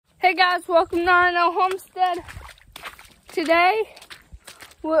Hey guys, welcome to our new homestead. Today,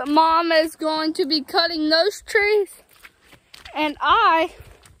 Mom is going to be cutting those trees, and I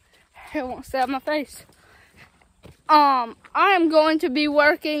won't stay on my face. I am going to be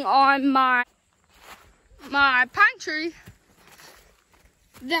working on my pine tree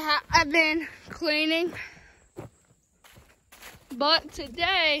that I've been cleaning. But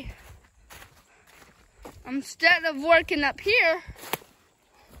today, instead of working up here,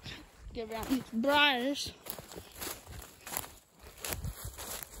 get around these briars,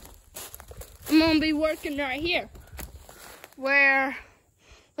 I'm gonna be working right here where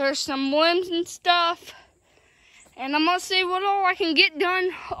there's some limbs and stuff, and I'm gonna see what all I can get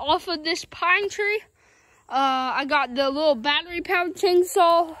done off of this pine tree. I got the little battery powered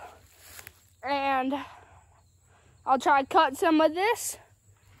chainsaw, and I'll try to cut some of this.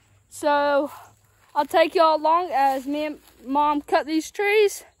 So I'll take y'all along as me and Mom cut these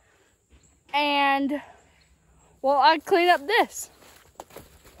trees, and well, I clean up this.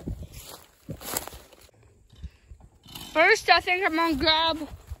 First, I think I'm gonna grab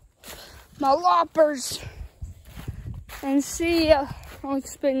my loppers and see. I'll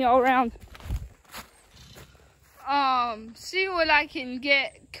spin y'all around. See what I can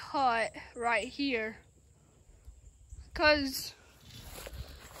get cut right here. Cause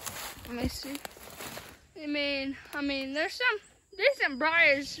let me see. I mean, there's some decent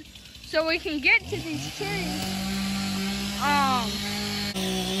briars, so we can get to these trees.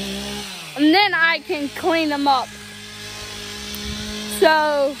 And then I can clean them up.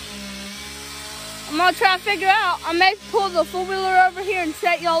 So I'm gonna try to figure out. I may pull the four-wheeler over here and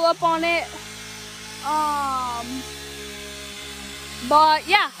set y'all up on it. But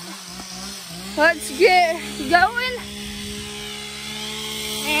yeah, let's get going.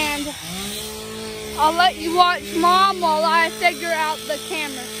 And I'll let you watch Mom while I figure out the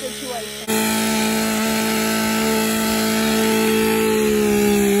camera situation.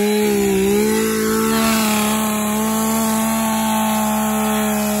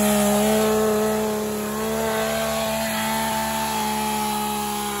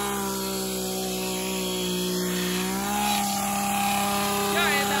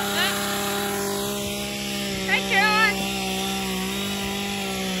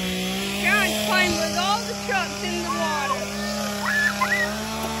 Playing with all the trucks in the water.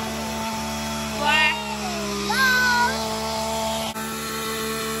 Black.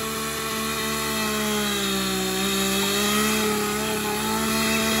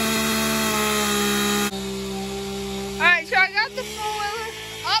 Alright, so I got the four-wheeler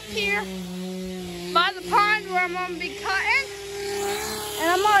up here by the pond where I'm going to be cutting. And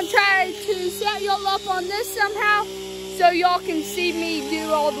I'm going to try to set y'all up on this somehow so y'all can see me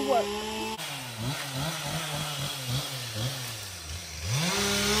do all the work.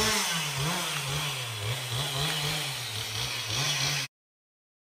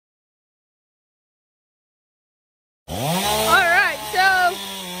 Alright, so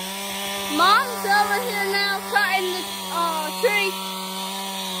Mom's over here now cutting the tree.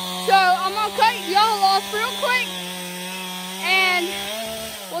 So I'm gonna cut y'all off real quick, and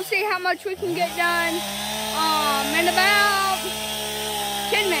we'll see how much we can get done in about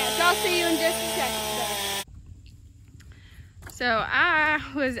 10 minutes. I'll see you in just a second. So I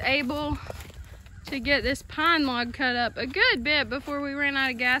was able to get this pine log cut up a good bit before we ran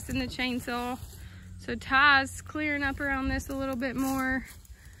out of gas in the chainsaw. So Ty's clearing up around this a little bit more.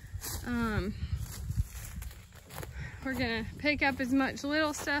 We're gonna pick up as much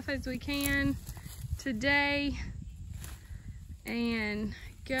little stuff as we can today and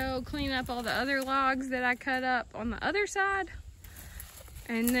go clean up all the other logs that I cut up on the other side.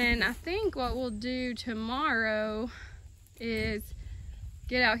 And then I think what we'll do tomorrow is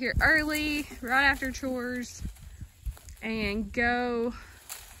get out here early, right after chores, and go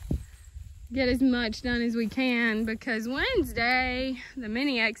get as much done as we can, because Wednesday the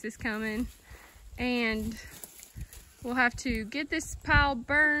mini X is coming and we'll have to get this pile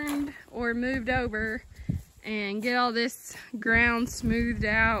burned or moved over and get all this ground smoothed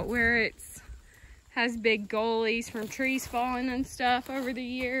out where it's has big gullies from trees falling and stuff over the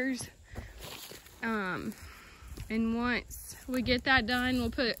years. And once we get that done, we'll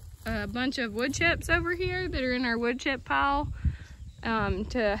put a bunch of wood chips over here that are in our wood chip pile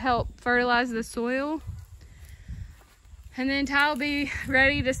to help fertilize the soil. And then Ty will be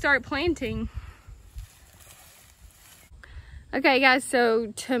ready to start planting. Okay guys,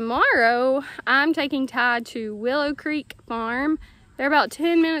 so tomorrow I'm taking Ty to Willow Creek Farm. They're about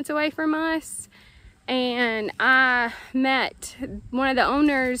 10 minutes away from us. And I met one of the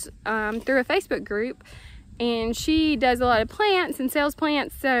owners through a Facebook group, and she does a lot of plants and sells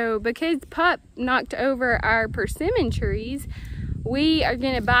plants. So because Pup knocked over our persimmon trees, we are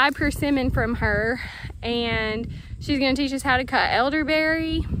gonna buy persimmon from her, and she's gonna teach us how to cut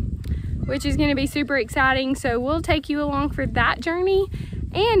elderberry, which is gonna be super exciting. So we'll take you along for that journey.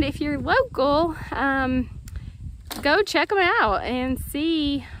 And if you're local, go check them out and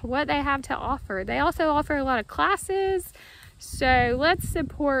see what they have to offer. They also offer a lot of classes. So let's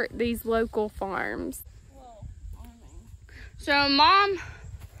support these local farms. So Mom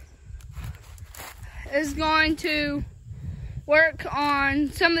is going to work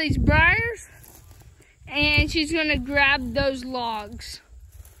on some of these briars, and she's gonna grab those logs.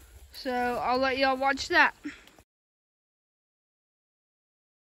 So I'll let y'all watch that.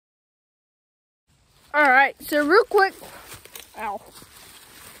 All right, so real quick,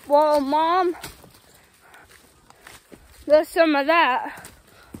 while Mom does some of that,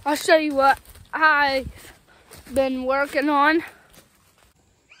 I'll show you what I've been working on.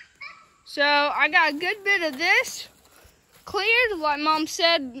 So I got a good bit of this cleared. Like Mom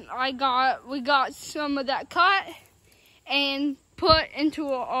said, we got some of that cut and put into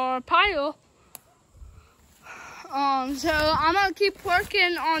our pile. So I'm gonna keep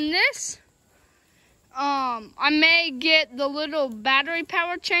working on this. I may get the little battery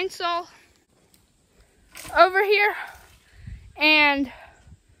powered chainsaw over here and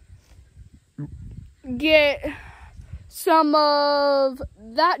get some of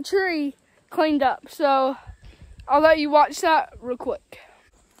that tree cleaned up. So I'll let you watch that real quick.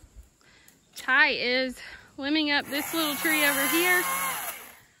 Ty is limbing up this little tree over here.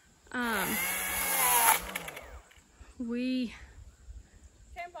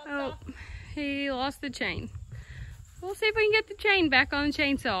 He lost the chain. We'll see if we can get the chain back on the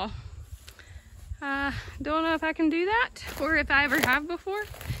chainsaw. Don't know if I can do that or if I ever have before,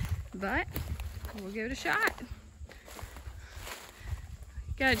 but we'll give it a shot.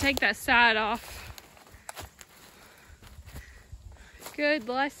 Gotta take that side off. Good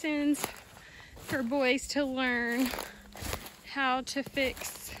lessons for boys to learn how to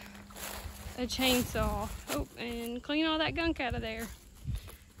fix a chainsaw. Oh, and clean all that gunk out of there.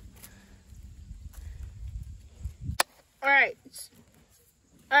 All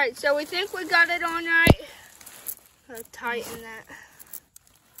right, so we think we got it on right. Gotta tighten that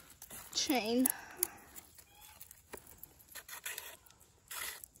chain.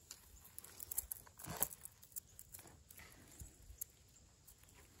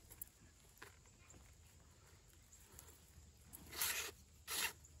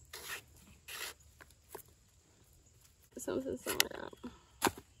 Something like that.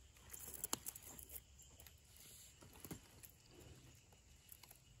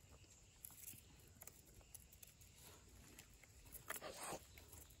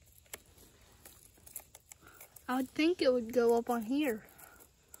 I would think it would go up on here.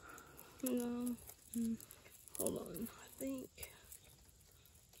 No. Hold on, I think.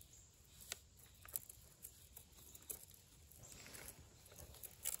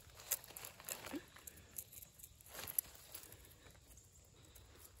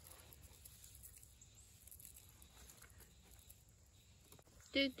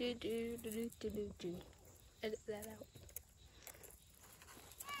 Do. Edit that out.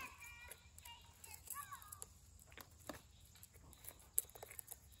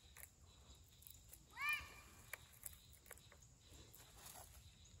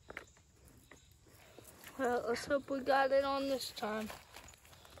 Well, let's hope we got it on this time.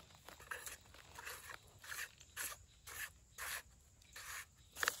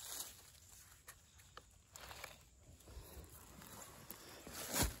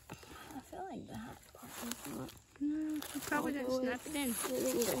 I feel like that part is not. No, you probably didn't snap it in.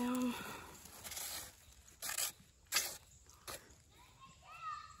 Sitting down.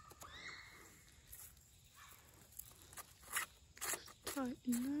 Tighten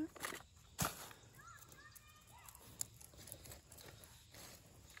that.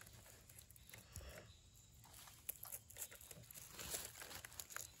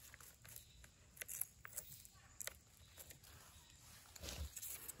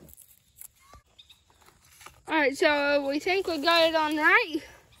 Alright, so we think we got it on right.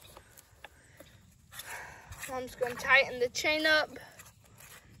 I'm just going to tighten the chain up,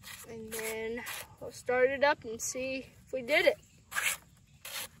 and then we'll start it up and see if we did it.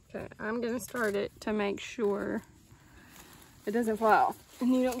 Okay, I'm going to start it to make sure it doesn't fly off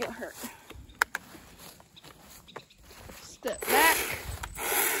and you don't get hurt. Step back.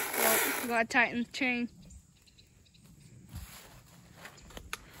 Well, got to tighten the chain.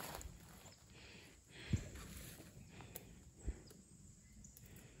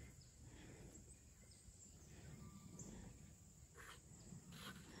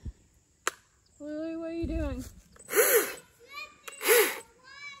 you doing?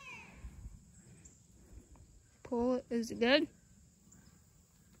 Pull it. Is it good?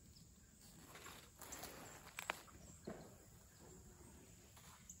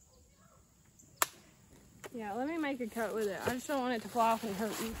 Yeah, let me make a cut with it. I just don't want it to fly off and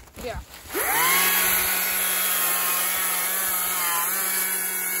hurt you. Yeah.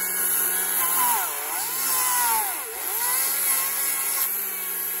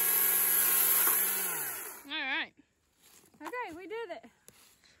 All right. Okay, we did it.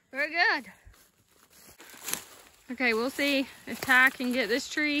 We're good. Okay, we'll see if Ty can get this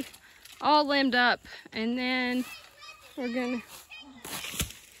tree all limbed up, and then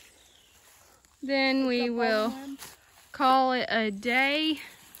we will call it a day.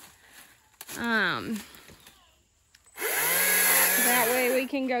 That way we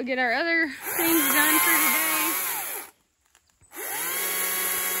can go get our other things done for today.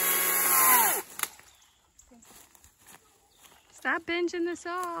 Stop binging the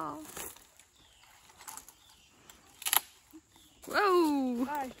saw. Whoa!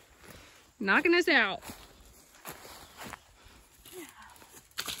 Bye. Knocking us out.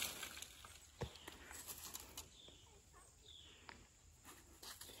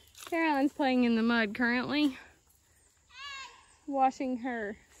 Carolyn's playing in the mud currently, washing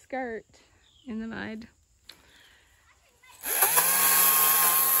her skirt in the mud.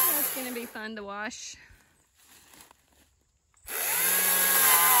 That's gonna be fun to wash.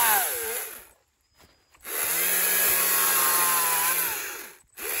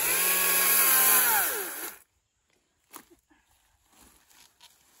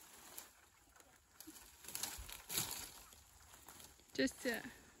 Just to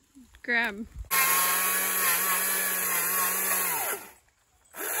grab.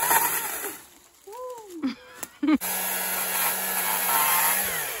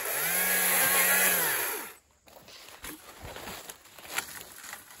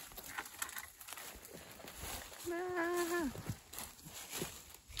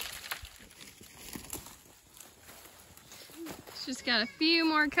 It's just got a few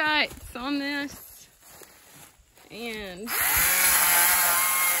more cuts on this, and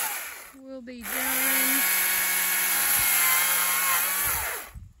we'll be done.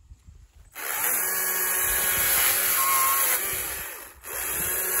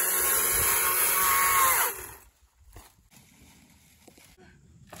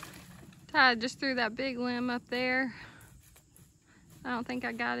 Ty just threw that big limb up there. I don't think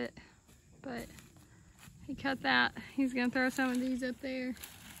I got it, but he cut that. He's gonna throw some of these up there.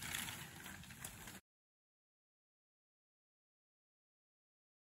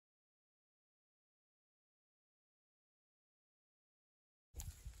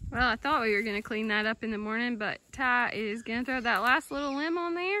 Well, I thought we were gonna clean that up in the morning, but Ty is gonna throw that last little limb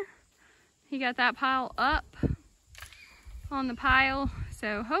on there. He got that pile up on the pile,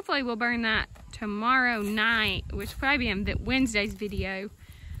 so hopefully we'll burn that tomorrow night, which will probably be in Wednesday's video.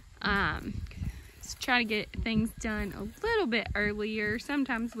 Let's try to get things done a little bit earlier.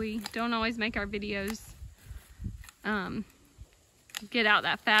 Sometimes we don't always make our videos get out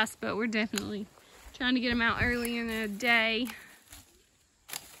that fast, but we're definitely trying to get them out early in the day.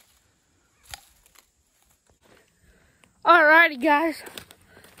 Alrighty guys,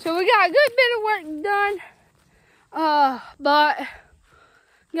 so we got a good bit of work done, but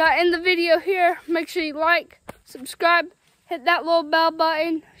got in the video here. Make sure you like, subscribe, hit that little bell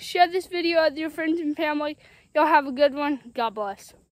button, share this video with your friends and family. Y'all have a good one. God bless.